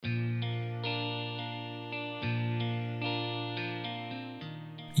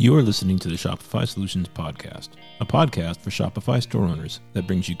You're listening to the Shopify Solutions Podcast, a podcast for Shopify store owners that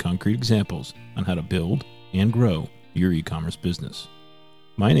brings you concrete examples on how to build and grow your e-commerce business.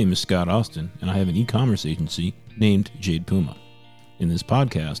 My name is Scott Austin, and I have an e-commerce agency named Jade Puma. In this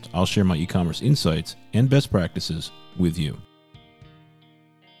podcast, I'll share my e-commerce insights and best practices with you.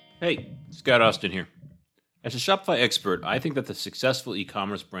 Hey, Scott Austin here. As a Shopify expert, I think that the successful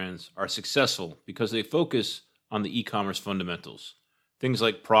e-commerce brands are successful because they focus on the e-commerce fundamentals. Things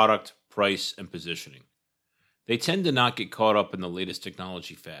like product, price, and positioning. They tend to not get caught up in the latest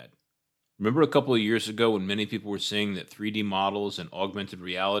technology fad. Remember a couple of years ago when many people were saying that 3D models and augmented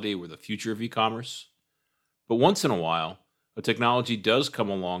reality were the future of e-commerce? But once in a while, a technology does come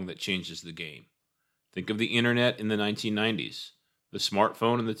along that changes the game. Think of the internet in the 1990s, the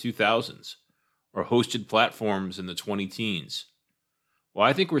smartphone in the 2000s, or hosted platforms in the 2010s. Well,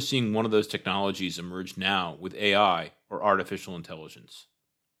 I think we're seeing one of those technologies emerge now with AI, or artificial intelligence.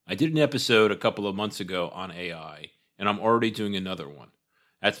 I did an episode a couple of months ago on AI, and I'm already doing another one.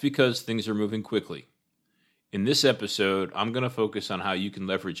 That's because things are moving quickly. In this episode, I'm going to focus on how you can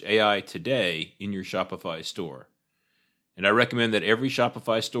leverage AI today in your Shopify store. And I recommend that every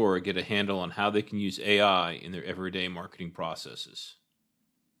Shopify store get a handle on how they can use AI in their everyday marketing processes.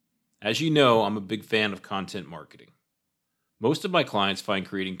 As you know, I'm a big fan of content marketing. Most of my clients find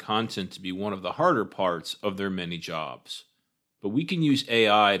creating content to be one of the harder parts of their many jobs, but we can use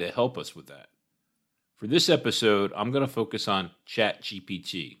AI to help us with that. For this episode, I'm going to focus on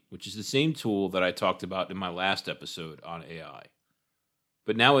ChatGPT, which is the same tool that I talked about in my last episode on AI.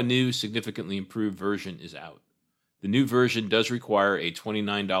 But now a new, significantly improved version is out. The new version does require a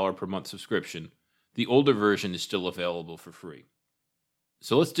 $29 per month subscription. The older version is still available for free.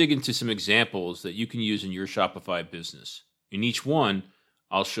 So let's dig into some examples that you can use in your Shopify business. In each one,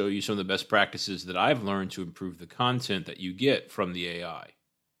 I'll show you some of the best practices that I've learned to improve the content that you get from the AI.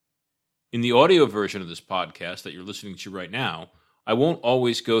 In the audio version of this podcast that you're listening to right now, I won't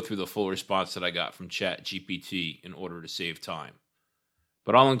always go through the full response that I got from ChatGPT in order to save time.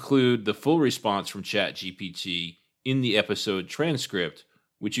 But I'll include the full response from ChatGPT in the episode transcript,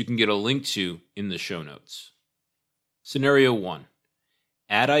 which you can get a link to in the show notes. Scenario 1.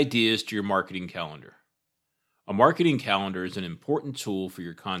 Add ideas to your marketing calendar. A marketing calendar is an important tool for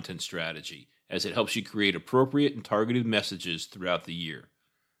your content strategy, as it helps you create appropriate and targeted messages throughout the year.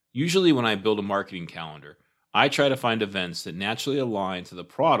 Usually when I build a marketing calendar, I try to find events that naturally align to the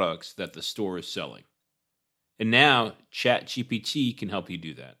products that the store is selling. And now, ChatGPT can help you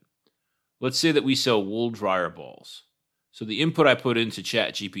do that. Let's say that we sell wool dryer balls. So the input I put into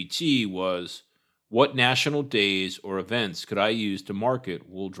ChatGPT was, what national days or events could I use to market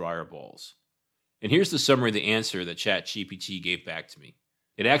wool dryer balls? And here's the summary of the answer that ChatGPT gave back to me.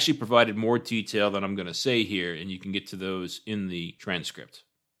 It actually provided more detail than I'm going to say here, and you can get to those in the transcript.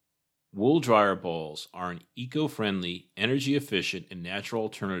 Wool dryer balls are an eco-friendly, energy-efficient, and natural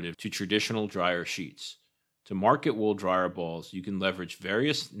alternative to traditional dryer sheets. To market wool dryer balls, you can leverage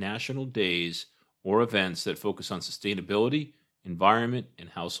various national days or events that focus on sustainability, environment, and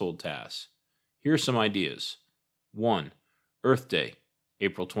household tasks. Here are some ideas. 1. Earth Day,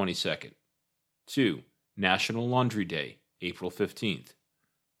 April 22nd. 2. National Laundry Day, April 15th.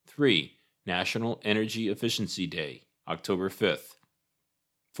 3. National Energy Efficiency Day, October 5th.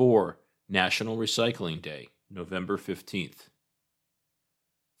 4. National Recycling Day, November 15th.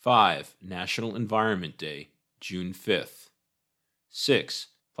 5. National Environment Day, June 5th. 6.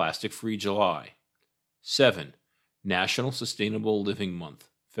 Plastic-Free July. 7. National Sustainable Living Month,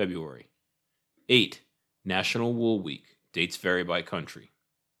 February. 8. National Wool Week, dates vary by country.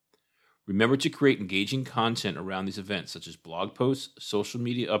 Remember to create engaging content around these events, such as blog posts, social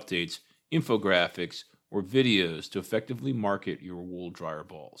media updates, infographics, or videos to effectively market your wool dryer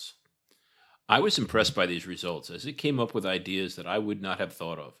balls. I was impressed by these results as it came up with ideas that I would not have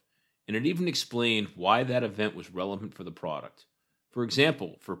thought of, and it even explained why that event was relevant for the product. For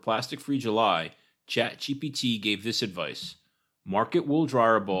example, for Plastic-Free July, ChatGPT gave this advice: market wool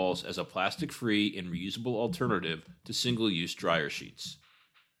dryer balls as a plastic-free and reusable alternative to single-use dryer sheets.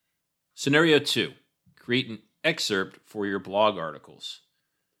 Scenario 2. Create an excerpt for your blog articles.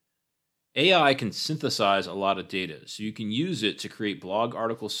 AI can synthesize a lot of data, so you can use it to create blog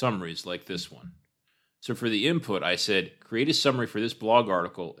article summaries like this one. So for the input, I said, create a summary for this blog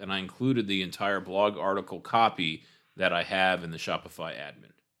article, and I included the entire blog article copy that I have in the Shopify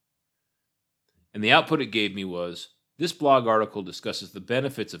admin. And the output it gave me was, this blog article discusses the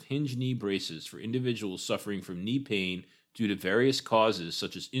benefits of hinge knee braces for individuals suffering from knee pain due to various causes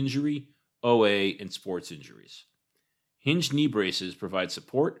such as injury, OA, and sports injuries. Hinge knee braces provide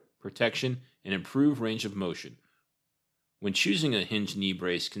support, protection, and improved range of motion, When choosing a hinged knee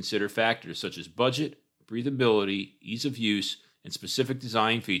brace, consider factors such as budget, breathability, ease of use, and specific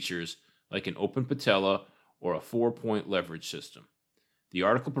design features like an open patella or a 4-point leverage system. The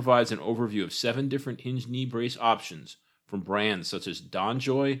article provides an overview of 7 different hinged knee brace options from brands such as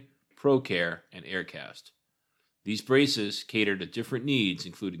DonJoy, ProCare, and Aircast. These braces cater to different needs,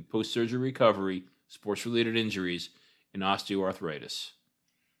 including post-surgery recovery, sports-related injuries, and osteoarthritis.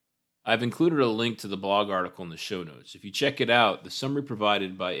 I've included a link to the blog article in the show notes. If you check it out, the summary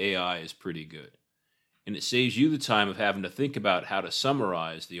provided by AI is pretty good, and it saves you the time of having to think about how to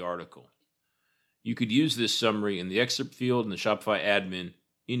summarize the article. You could use this summary in the excerpt field in the Shopify admin,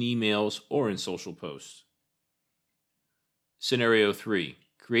 in emails, or in social posts. Scenario 3.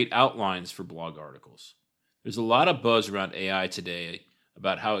 Create outlines for blog articles. There's a lot of buzz around AI today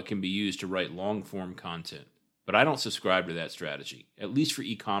about how it can be used to write long-form content, but I don't subscribe to that strategy, at least for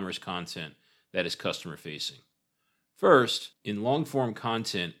e-commerce content that is customer-facing. First, in long-form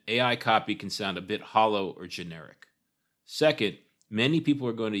content, AI copy can sound a bit hollow or generic. Second, many people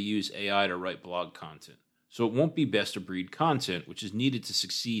are going to use AI to write blog content, so it won't be best-of-breed content, which is needed to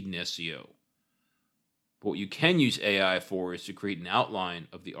succeed in SEO. But what you can use AI for is to create an outline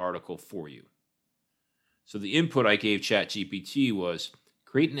of the article for you. So the input I gave ChatGPT was,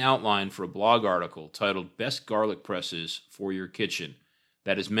 create an outline for a blog article titled Best Garlic Presses for Your Kitchen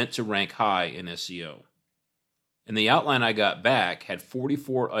that is meant to rank high in SEO. And the outline I got back had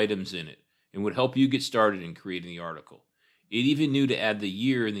 44 items in it and would help you get started in creating the article. It even knew to add the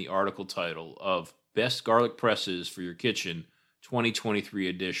year in the article title of Best Garlic Presses for Your Kitchen 2023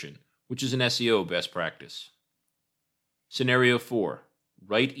 edition, which is an SEO best practice. Scenario 4.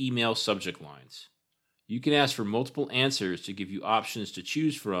 Write email subject lines. You can ask for multiple answers to give you options to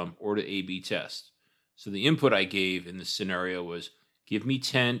choose from or to A/B test. So the input I gave in this scenario was, give me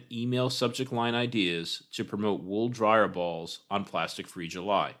 10 email subject line ideas to promote wool dryer balls on Plastic-Free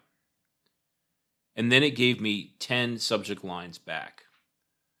July. And then it gave me 10 subject lines back.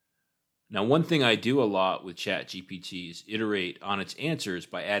 Now, one thing I do a lot with ChatGPT is iterate on its answers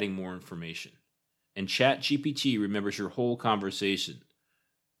by adding more information. And ChatGPT remembers your whole conversation.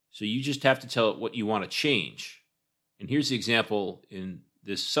 So you just have to tell it what you want to change. And here's the example in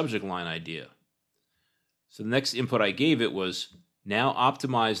this subject line idea. So the next input I gave it was, now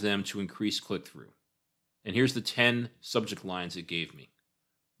optimize them to increase click-through. And here's the 10 subject lines it gave me.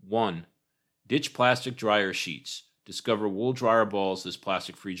 1. Ditch plastic dryer sheets. Discover wool dryer balls this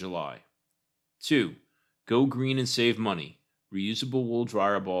Plastic-Free July. 2. Go green and save money. Reusable wool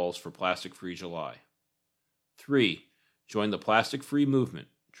dryer balls for Plastic-Free July. 3. Join the plastic-free movement.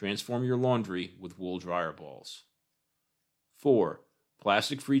 Transform your laundry with wool dryer balls. 4.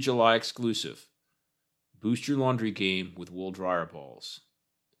 Plastic-Free July exclusive. Boost your laundry game with wool dryer balls.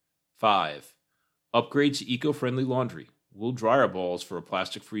 5. Upgrade to eco-friendly laundry. Wool dryer balls for a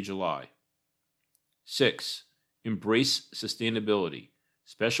Plastic-Free July. 6. Embrace sustainability.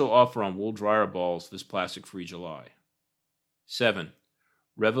 Special offer on wool dryer balls this Plastic-Free July. 7.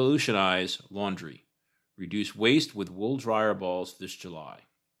 Revolutionize laundry. Reduce waste with wool dryer balls this July.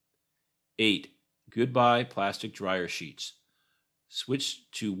 8. Goodbye plastic dryer sheets. Switch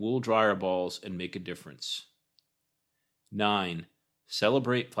to wool dryer balls and make a difference. 9.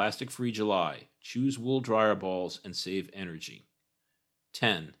 Celebrate Plastic-Free July. Choose wool dryer balls and save energy.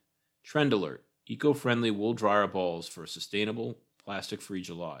 10. Trend alert. Eco-friendly wool dryer balls for a sustainable Plastic-Free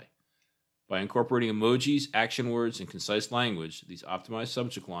July. By incorporating emojis, action words, and concise language, these optimized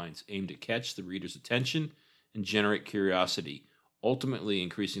subject lines aim to catch the reader's attention and generate curiosity, ultimately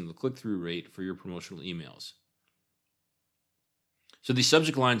increasing the click-through rate for your promotional emails. So these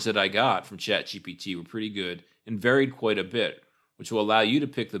subject lines that I got from ChatGPT were pretty good and varied quite a bit, which will allow you to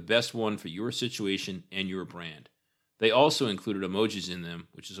pick the best one for your situation and your brand. They also included emojis in them,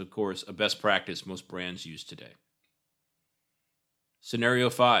 which is, of course, a best practice most brands use today.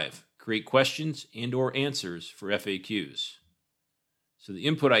 Scenario 5. Create questions and/or answers for FAQs. So the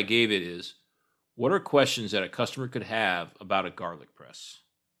input I gave it is, what are questions that a customer could have about a garlic press?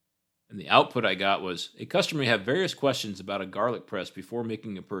 And the output I got was, a customer may have various questions about a garlic press before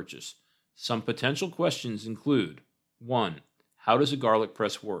making a purchase. Some potential questions include, 1. How does a garlic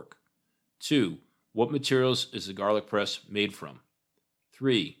press work? 2. What materials is the garlic press made from?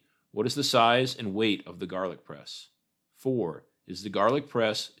 3. What is the size and weight of the garlic press? 4. Is the garlic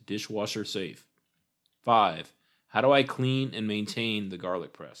press dishwasher safe? 5. How do I clean and maintain the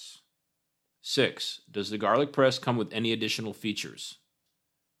garlic press? 6. Does the garlic press come with any additional features?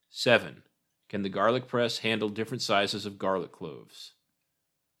 7. Can the garlic press handle different sizes of garlic cloves?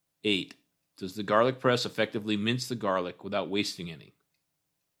 8. Does the garlic press effectively mince the garlic without wasting any?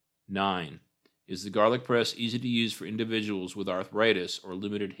 9. Is the garlic press easy to use for individuals with arthritis or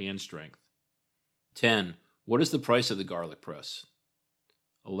limited hand strength? 10. What is the price of the garlic press?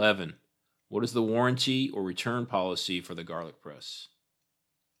 11. What is the warranty or return policy for the garlic press?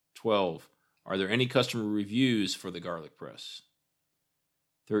 12. Are there any customer reviews for the garlic press?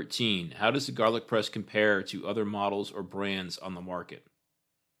 13. How does the garlic press compare to other models or brands on the market?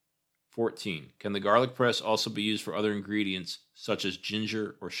 14. Can the garlic press also be used for other ingredients such as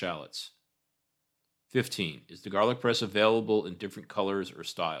ginger or shallots? 15. Is the garlic press available in different colors or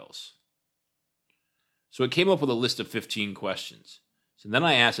styles? So it came up with a list of 15 questions. So then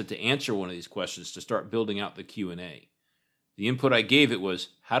I asked it to answer one of these questions to start building out the Q&A. The input I gave it was,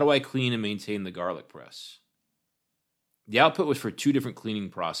 how do I clean and maintain the garlic press? The output was for 2 different cleaning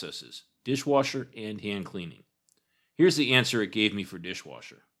processes, dishwasher and hand cleaning. Here's the answer it gave me for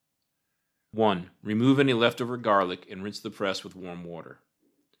dishwasher. 1. Remove any leftover garlic and rinse the press with warm water.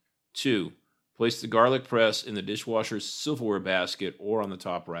 2. Place the garlic press in the dishwasher's silverware basket or on the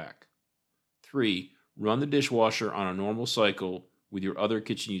top rack. 3. Run the dishwasher on a normal cycle with your other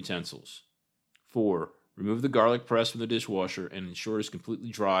kitchen utensils. 4. Remove the garlic press from the dishwasher and ensure it is completely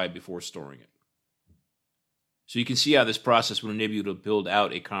dry before storing it. So you can see how this process would enable you to build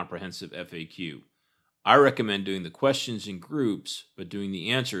out a comprehensive FAQ. I recommend doing the questions in groups, but doing the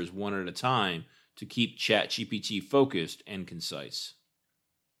answers one at a time to keep ChatGPT focused and concise.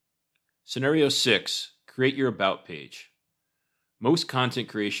 Scenario 6. Create your About page. Most content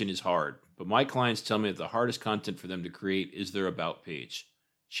creation is hard, but my clients tell me that the hardest content for them to create is their About page.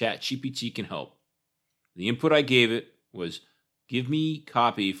 ChatGPT can help. The input I gave it was, give me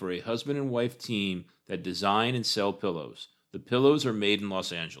copy for a husband and wife team that design and sell pillows. The pillows are made in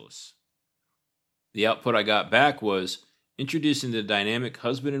Los Angeles. The output I got back was, introducing the dynamic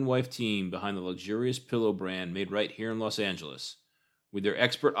husband and wife team behind the luxurious pillow brand made right here in Los Angeles. With their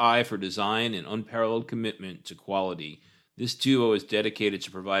expert eye for design and unparalleled commitment to quality, this duo is dedicated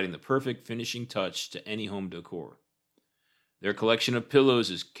to providing the perfect finishing touch to any home decor. Their collection of pillows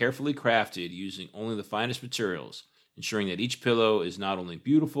is carefully crafted using only the finest materials, ensuring that each pillow is not only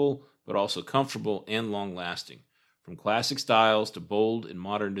beautiful, but also comfortable and long-lasting, from classic styles to bold and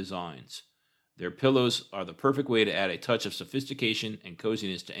modern designs. Their pillows are the perfect way to add a touch of sophistication and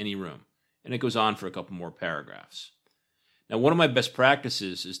coziness to any room, and it goes on for a couple more paragraphs. Now, one of my best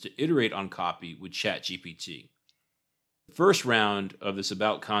practices is to iterate on copy with ChatGPT. The first round of this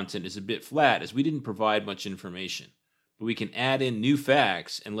About content is a bit flat as we didn't provide much information, but we can add in new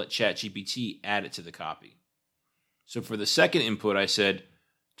facts and let ChatGPT add it to the copy. So for the second input, I said,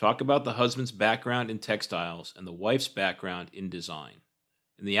 talk about the husband's background in textiles and the wife's background in design.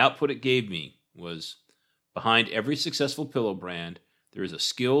 And the output it gave me was, behind every successful pillow brand, there is a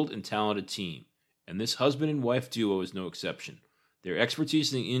skilled and talented team, and this husband and wife duo is no exception. Their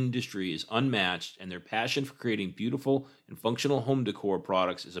expertise in the industry is unmatched, and their passion for creating beautiful and functional home decor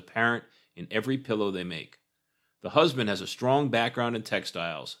products is apparent in every pillow they make. The husband has a strong background in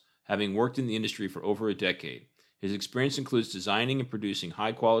textiles, having worked in the industry for over a decade. His experience includes designing and producing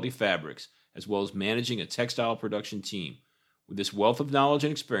high-quality fabrics, as well as managing a textile production team. With this wealth of knowledge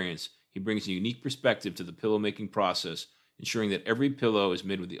and experience, he brings a unique perspective to the pillow-making process, ensuring that every pillow is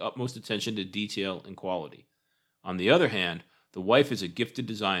made with the utmost attention to detail and quality. On the other hand, the wife is a gifted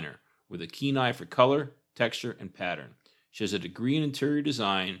designer, with a keen eye for color, texture, and pattern. She has a degree in interior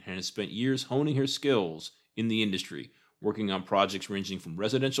design and has spent years honing her skills in the industry, working on projects ranging from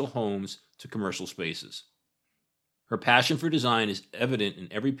residential homes to commercial spaces. Her passion for design is evident in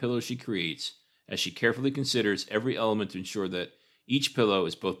every pillow she creates, as she carefully considers every element to ensure that each pillow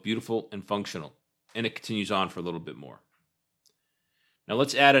is both beautiful and functional. And it continues on for a little bit more. Now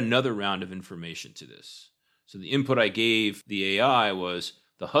let's add another round of information to this. So the input I gave the AI was,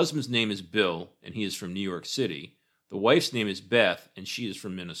 the husband's name is Bill, and he is from New York City. The wife's name is Beth, and she is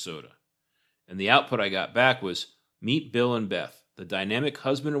from Minnesota. And the output I got back was, meet Bill and Beth, the dynamic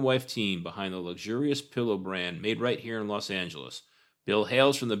husband and wife team behind the luxurious pillow brand made right here in Los Angeles. Bill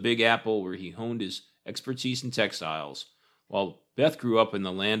hails from the Big Apple, where he honed his expertise in textiles, while Beth grew up in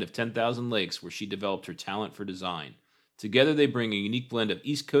the land of 10,000 lakes, where she developed her talent for design. Together they bring a unique blend of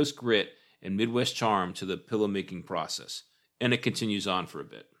East Coast grit and Midwest charm to the pillow-making process. And it continues on for a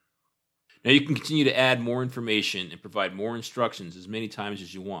bit. Now you can continue to add more information and provide more instructions as many times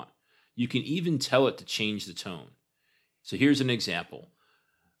as you want. You can even tell it to change the tone. So here's an example.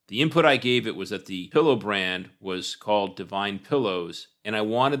 The input I gave it was that the pillow brand was called Divine Pillows, and I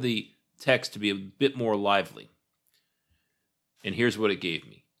wanted the text to be a bit more lively. And here's what it gave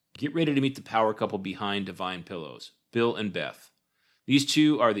me. Get ready to meet the power couple behind Divine Pillows, Bill and Beth. These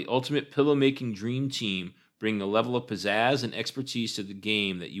two are the ultimate pillow-making dream team, bringing a level of pizzazz and expertise to the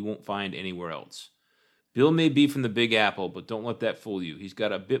game that you won't find anywhere else. Bill may be from the Big Apple, but don't let that fool you. He's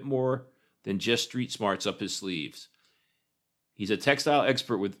got a bit more than just street smarts up his sleeves. He's a textile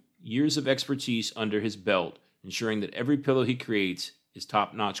expert with years of expertise under his belt, ensuring that every pillow he creates is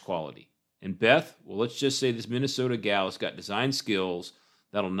top-notch quality. And Beth, well, let's just say this Minnesota gal has got design skills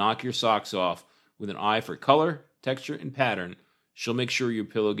that'll knock your socks off. With an eye for color, texture, and pattern, she'll make sure your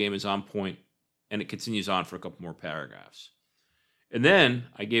pillow game is on point, and it continues on for a couple more paragraphs. And then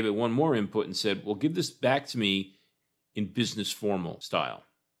I gave it one more input and said, well, give this back to me in business formal style.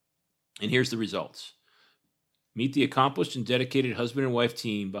 And here's the results. Meet the accomplished and dedicated husband and wife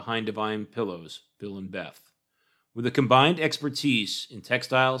team behind Divine Pillows, Bill and Beth. With a combined expertise in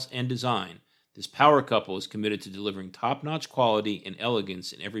textiles and design, this power couple is committed to delivering top-notch quality and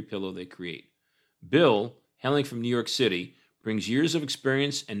elegance in every pillow they create. Bill, hailing from New York City, brings years of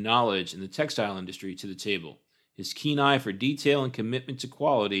experience and knowledge in the textile industry to the table. His keen eye for detail and commitment to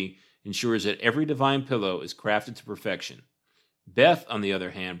quality ensures that every Divine pillow is crafted to perfection. Beth, on the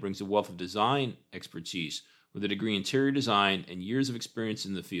other hand, brings a wealth of design expertise with a degree in interior design and years of experience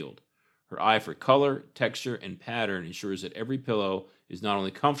in the field. Her eye for color, texture, and pattern ensures that every pillow is not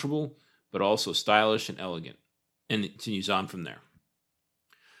only comfortable, but also stylish and elegant. And it continues on from there.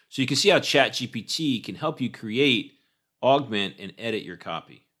 So you can see how ChatGPT can help you create, augment, and edit your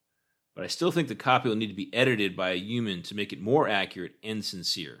copy. But I still think the copy will need to be edited by a human to make it more accurate and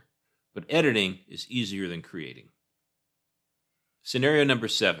sincere. But editing is easier than creating. Scenario number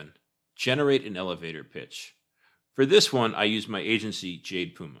 7, generate an elevator pitch. For this one, I used my agency,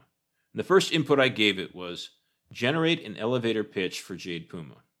 Jade Puma. And the first input I gave it was, generate an elevator pitch for Jade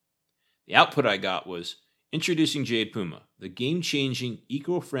Puma. The output I got was, introducing Jade Puma, the game-changing,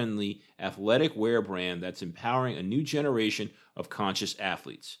 eco-friendly athletic wear brand that's empowering a new generation of conscious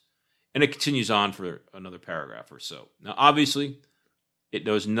athletes. And it continues on for another paragraph or so. Now, obviously, it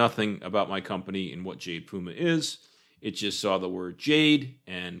knows nothing about my company and what Jade Puma is. It just saw the word Jade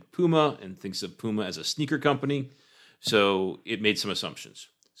and Puma and thinks of Puma as a sneaker company. So it made some assumptions.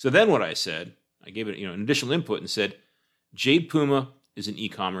 So then what I said, I gave it an additional input and said, Jade Puma is an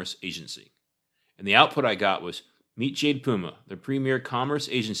e-commerce agency. And the output I got was, meet Jade Puma, the premier commerce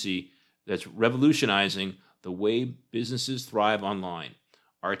agency that's revolutionizing the way businesses thrive online.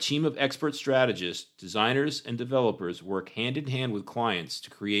 Our team of expert strategists, designers, and developers work hand in hand with clients to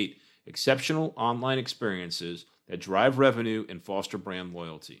create exceptional online experiences that drive revenue and foster brand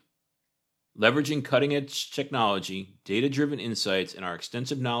loyalty. Leveraging cutting-edge technology, data-driven insights, and our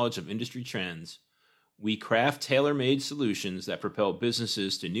extensive knowledge of industry trends, we craft tailor-made solutions that propel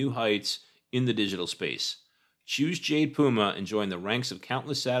businesses to new heights in the digital space. Choose Jade Puma and join the ranks of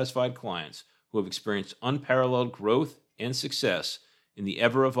countless satisfied clients who have experienced unparalleled growth and success in the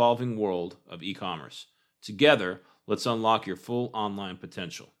ever-evolving world of e-commerce. Together, let's unlock your full online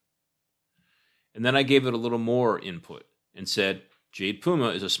potential. And then I gave it a little more input and said, Jade Puma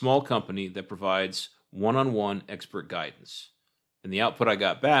is a small company that provides one-on-one expert guidance. And the output I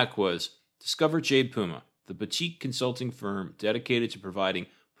got back was, discover Jade Puma, the boutique consulting firm dedicated to providing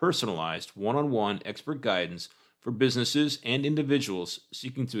personalized one-on-one expert guidance for businesses and individuals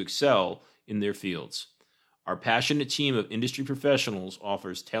seeking to excel in their fields. Our passionate team of industry professionals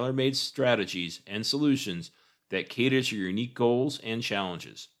offers tailor-made strategies and solutions that cater to your unique goals and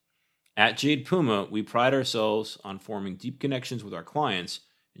challenges. At Jade Puma, we pride ourselves on forming deep connections with our clients,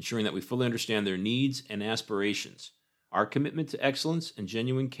 ensuring that we fully understand their needs and aspirations. Our commitment to excellence and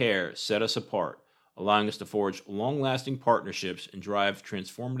genuine care set us apart, allowing us to forge long-lasting partnerships and drive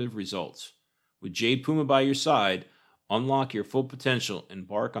transformative results. With Jade Puma by your side, unlock your full potential and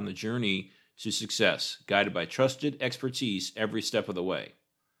embark on the journey to success, guided by trusted expertise every step of the way.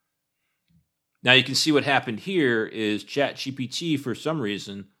 Now you can see what happened here is ChatGPT, for some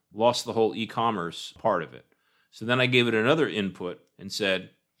reason, lost the whole e-commerce part of it. So then I gave it another input and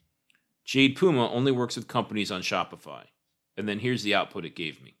said, Jade Puma only works with companies on Shopify. And then here's the output it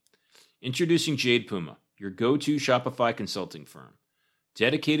gave me. Introducing Jade Puma, your go-to Shopify consulting firm,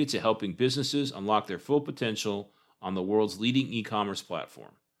 dedicated to helping businesses unlock their full potential on the world's leading e-commerce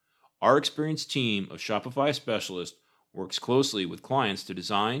platform. Our experienced team of Shopify specialists works closely with clients to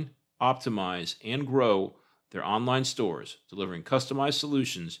design, optimize, and grow their online stores, delivering customized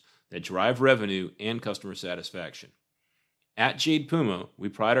solutions that drive revenue and customer satisfaction. At Jade Puma, we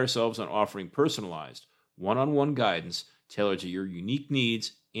pride ourselves on offering personalized, one-on-one guidance tailored to your unique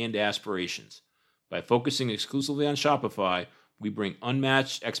needs and aspirations. By focusing exclusively on Shopify, we bring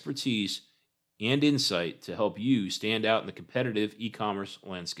unmatched expertise and insight to help you stand out in the competitive e-commerce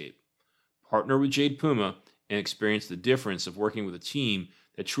landscape. Partner with Jade Puma and experience the difference of working with a team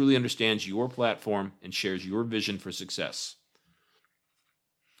that truly understands your platform and shares your vision for success.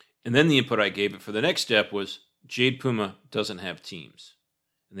 And then the input I gave it for the next step was, Jade Puma doesn't have teams.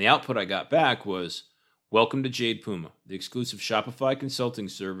 And the output I got back was, welcome to Jade Puma, the exclusive Shopify consulting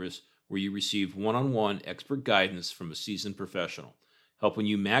service where you receive one-on-one expert guidance from a seasoned professional, helping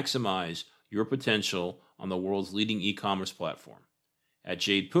you maximize your potential on the world's leading e-commerce platform. At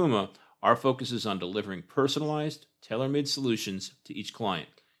Jade Puma, our focus is on delivering personalized, tailor-made solutions to each client,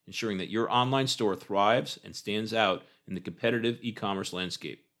 ensuring that your online store thrives and stands out in the competitive e-commerce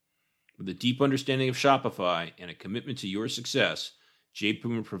landscape. With a deep understanding of Shopify and a commitment to your success, Jade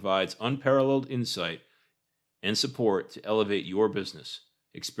Puma provides unparalleled insight and support to elevate your business.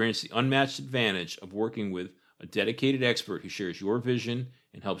 Experience the unmatched advantage of working with a dedicated expert who shares your vision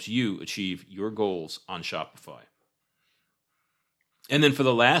and helps you achieve your goals on Shopify. And then for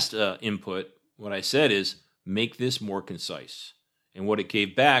the last input, what I said is, make this more concise. And what it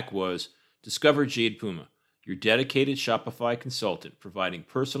gave back was, discover Jade Puma, your dedicated Shopify consultant providing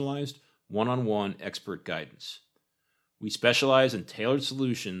personalized, one-on-one expert guidance. We specialize in tailored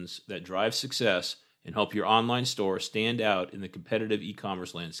solutions that drive success and help your online store stand out in the competitive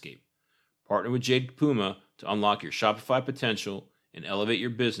e-commerce landscape. Partner with Jade Puma to unlock your Shopify potential and elevate your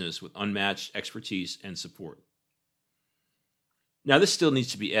business with unmatched expertise and support. Now, this still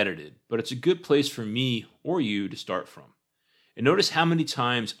needs to be edited, but it's a good place for me or you to start from. And notice how many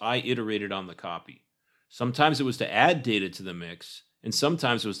times I iterated on the copy. Sometimes it was to add data to the mix, and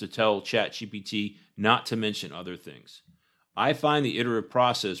sometimes it was to tell ChatGPT not to mention other things. I find the iterative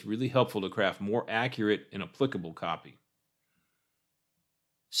process really helpful to craft more accurate and applicable copy.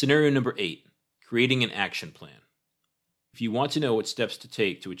 Scenario number 8, creating an action plan. If you want to know what steps to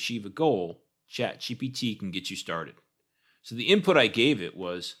take to achieve a goal, ChatGPT can get you started. So the input I gave it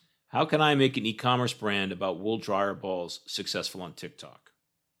was, how can I make an e-commerce brand about wool dryer balls successful on TikTok?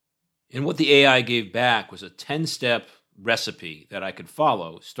 And what the AI gave back was a 10-step recipe that I could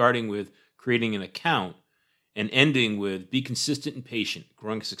follow, starting with creating an account and ending with be consistent and patient.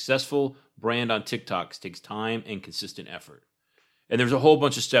 Growing a successful brand on TikTok takes time and consistent effort. And there's a whole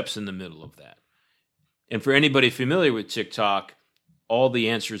bunch of steps in the middle of that. And for anybody familiar with TikTok, all the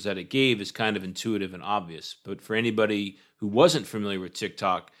answers that it gave is kind of intuitive and obvious. But for anybody who wasn't familiar with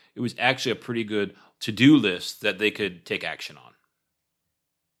TikTok, it was actually a pretty good to-do list that they could take action on.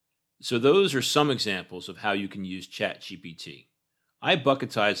 So those are some examples of how you can use ChatGPT. I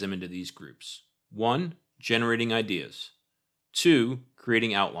bucketize them into these groups. 1, generating ideas. 2,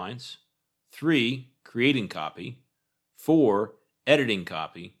 creating outlines. 3, creating copy. 4, editing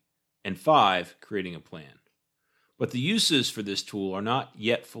copy. And 5, creating a plan. But the uses for this tool are not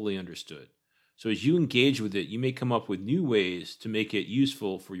yet fully understood. So as you engage with it, you may come up with new ways to make it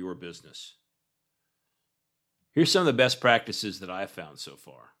useful for your business. Here's some of the best practices that I've found so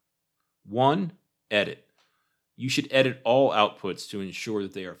far. 1, edit. You should edit all outputs to ensure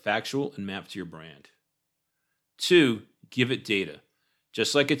that they are factual and mapped to your brand. 2, give it data.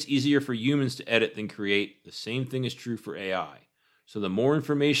 Just like it's easier for humans to edit than create, the same thing is true for AI. So the more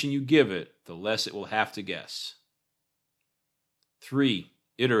information you give it, the less it will have to guess. 3,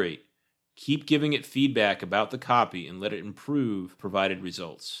 iterate. Keep giving it feedback about the copy and let it improve provided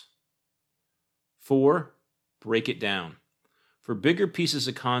results. 4, break it down. For bigger pieces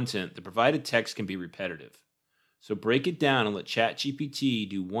of content, the provided text can be repetitive. So break it down and let ChatGPT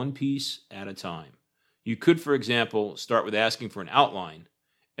do one piece at a time. You could, for example, start with asking for an outline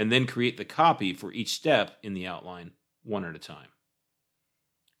and then create the copy for each step in the outline one at a time.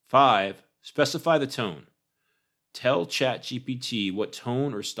 5, specify the tone. Tell ChatGPT what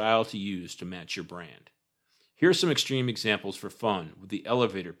tone or style to use to match your brand. Here are some extreme examples for fun with the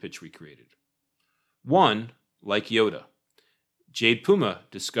elevator pitch we created. 1, like Yoda. Jade Puma,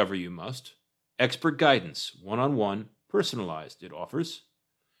 discover you must. Expert guidance, one-on-one, personalized, it offers.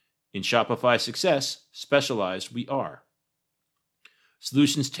 In Shopify success, specialized we are.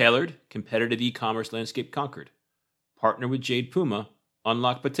 Solutions tailored, competitive e-commerce landscape conquered. Partner with Jade Puma,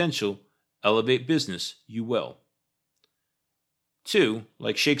 unlock potential, elevate business, you will. 2,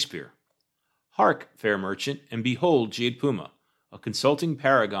 like Shakespeare. Hark, fair merchant, and behold Jade Puma, a consulting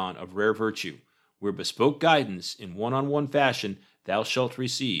paragon of rare virtue, where bespoke guidance in one-on-one fashion thou shalt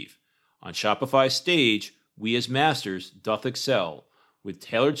receive. On Shopify's stage, we as masters doth excel, with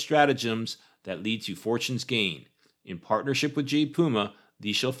tailored stratagems that lead to fortune's gain. In partnership with Jade Puma,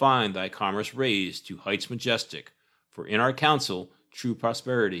 thee shall find thy commerce raised to heights majestic, for in our counsel true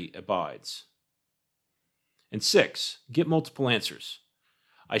prosperity abides. And 6, get multiple answers.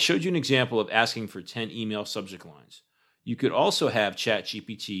 I showed you an example of asking for 10 email subject lines. You could also have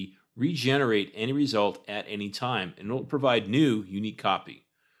ChatGPT regenerate any result at any time, and it will provide new, unique copy.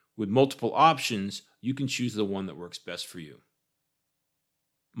 With multiple options, you can choose the one that works best for you.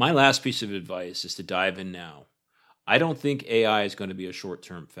 My last piece of advice is to dive in now. I don't think AI is going to be a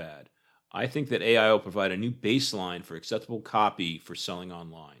short-term fad. I think that AI will provide a new baseline for acceptable copy for selling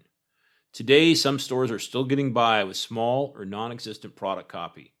online. Today, some stores are still getting by with small or non-existent product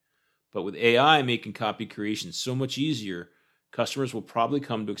copy. But with AI making copy creation so much easier, customers will probably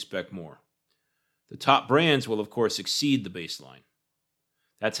come to expect more. The top brands will, of course, exceed the baseline.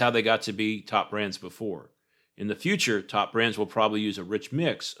 That's how they got to be top brands before. In the future, top brands will probably use a rich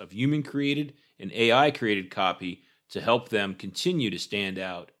mix of human-created and AI-created copy to help them continue to stand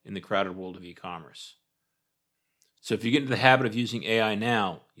out in the crowded world of e-commerce. So if you get into the habit of using AI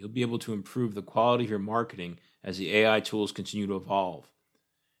now, you'll be able to improve the quality of your marketing as the AI tools continue to evolve.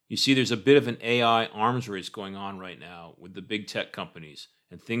 You see, there's a bit of an AI arms race going on right now with the big tech companies,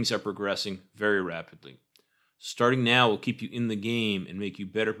 and things are progressing very rapidly. Starting now will keep you in the game and make you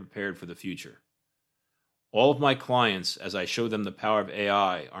better prepared for the future. All of my clients, as I show them the power of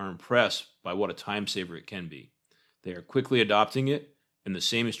AI, are impressed by what a time saver it can be. They are quickly adopting it, and the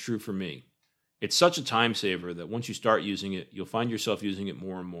same is true for me. It's such a time saver that once you start using it, you'll find yourself using it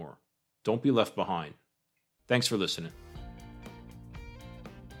more and more. Don't be left behind. Thanks for listening.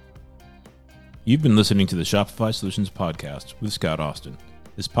 You've been listening to the Shopify Solutions Podcast with Scott Austin.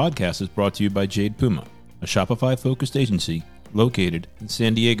 This podcast is brought to you by Jade Puma, a Shopify-focused agency located in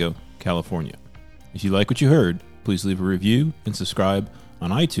San Diego, California. If you like what you heard, please leave a review and subscribe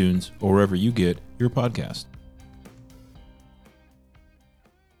on iTunes or wherever you get your podcast.